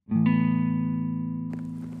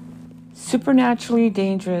supernaturally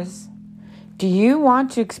dangerous. Do you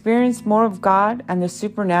want to experience more of God and the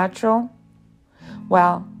supernatural?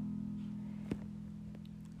 Well,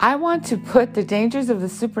 I want to put the dangers of the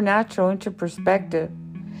supernatural into perspective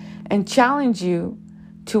and challenge you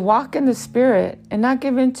to walk in the Spirit and not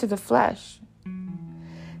give in to the flesh.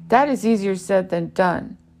 That is easier said than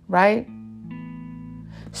done, right?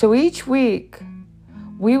 So each week,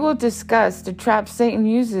 we will discuss the traps Satan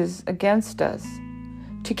uses against us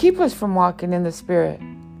to keep us from walking in the Spirit.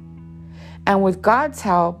 And with God's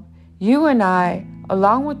help, you and I,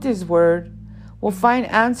 along with His Word, will find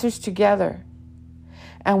answers together.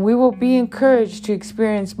 And we will be encouraged to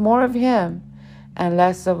experience more of Him and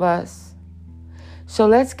less of us. So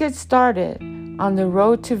let's get started on the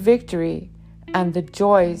road to victory and the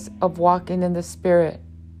joys of walking in the Spirit.